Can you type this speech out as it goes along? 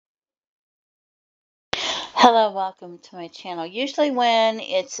Hello, welcome to my channel. Usually when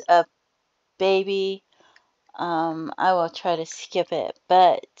it's a baby, I will try to skip it,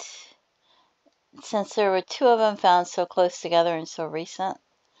 but since there were two of them found so close together and so recent,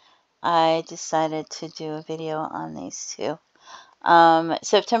 I decided to do a video on these two.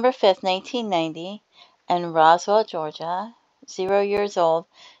 September 5th, 1990, in Roswell, Georgia, 0 years old,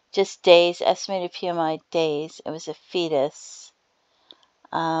 just days, estimated PMI days. It was a fetus.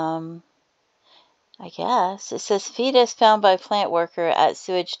 I guess it says fetus found by plant worker at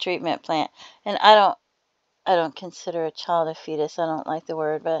sewage treatment plant, and I don't consider a child a fetus. I don't like the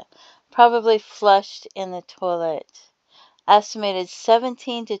word, but probably flushed in the toilet. Estimated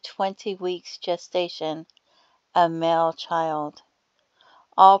 17 to 20 weeks gestation, a male child.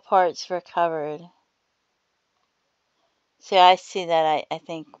 All parts recovered. See, I see that. I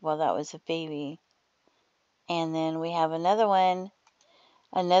think, well, that was a baby. And then we have another one,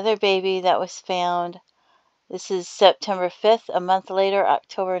 another baby that was found. This is September 5th, a month later,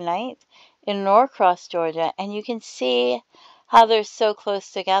 October 9th, in Norcross, Georgia. And you can see how they're so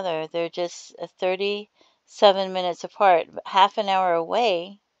close together. They're just 37 minutes apart, but half an hour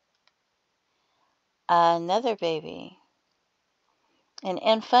away. Another baby, an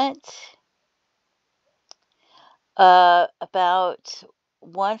infant, about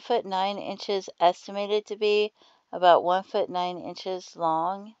 1 foot 9 inches, estimated to be about 1 foot 9 inches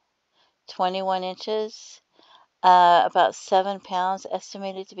long, 21 inches. About 7 pounds,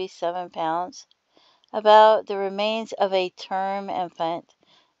 estimated to be 7 pounds. About the remains of a term infant,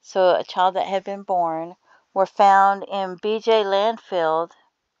 so a child that had been born, were found in BJ Landfill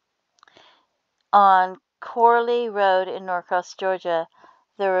on Corley Road in Norcross, Georgia.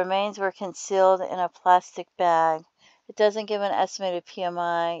 The remains were concealed in a plastic bag. It doesn't give an estimated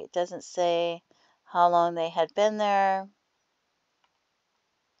PMI. It doesn't say how long they had been there.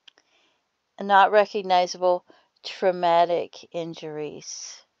 Not recognizable traumatic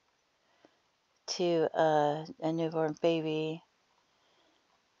injuries to a newborn baby.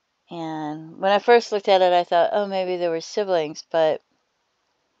 And when I first looked at it, I thought, oh, maybe there were siblings, but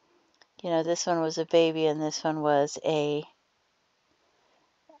this one was a baby and this one was a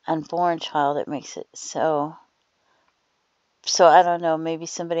unborn child. It makes it so I don't know, maybe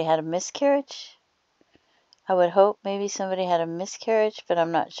somebody had a miscarriage. I would hope maybe somebody had a miscarriage, but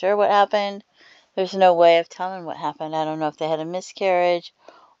I'm not sure what happened. There's no way of telling what happened. I don't know if they had a miscarriage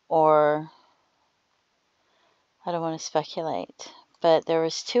or I don't want to speculate, but there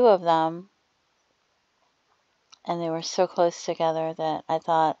was two of them and they were so close together that I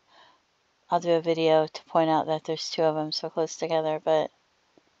thought I'll do a video to point out that there's two of them so close together, but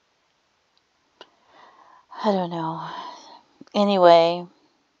I don't know. Anyway,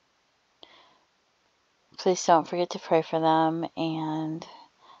 please don't forget to pray for them and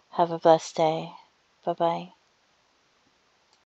have a blessed day. Bye-bye.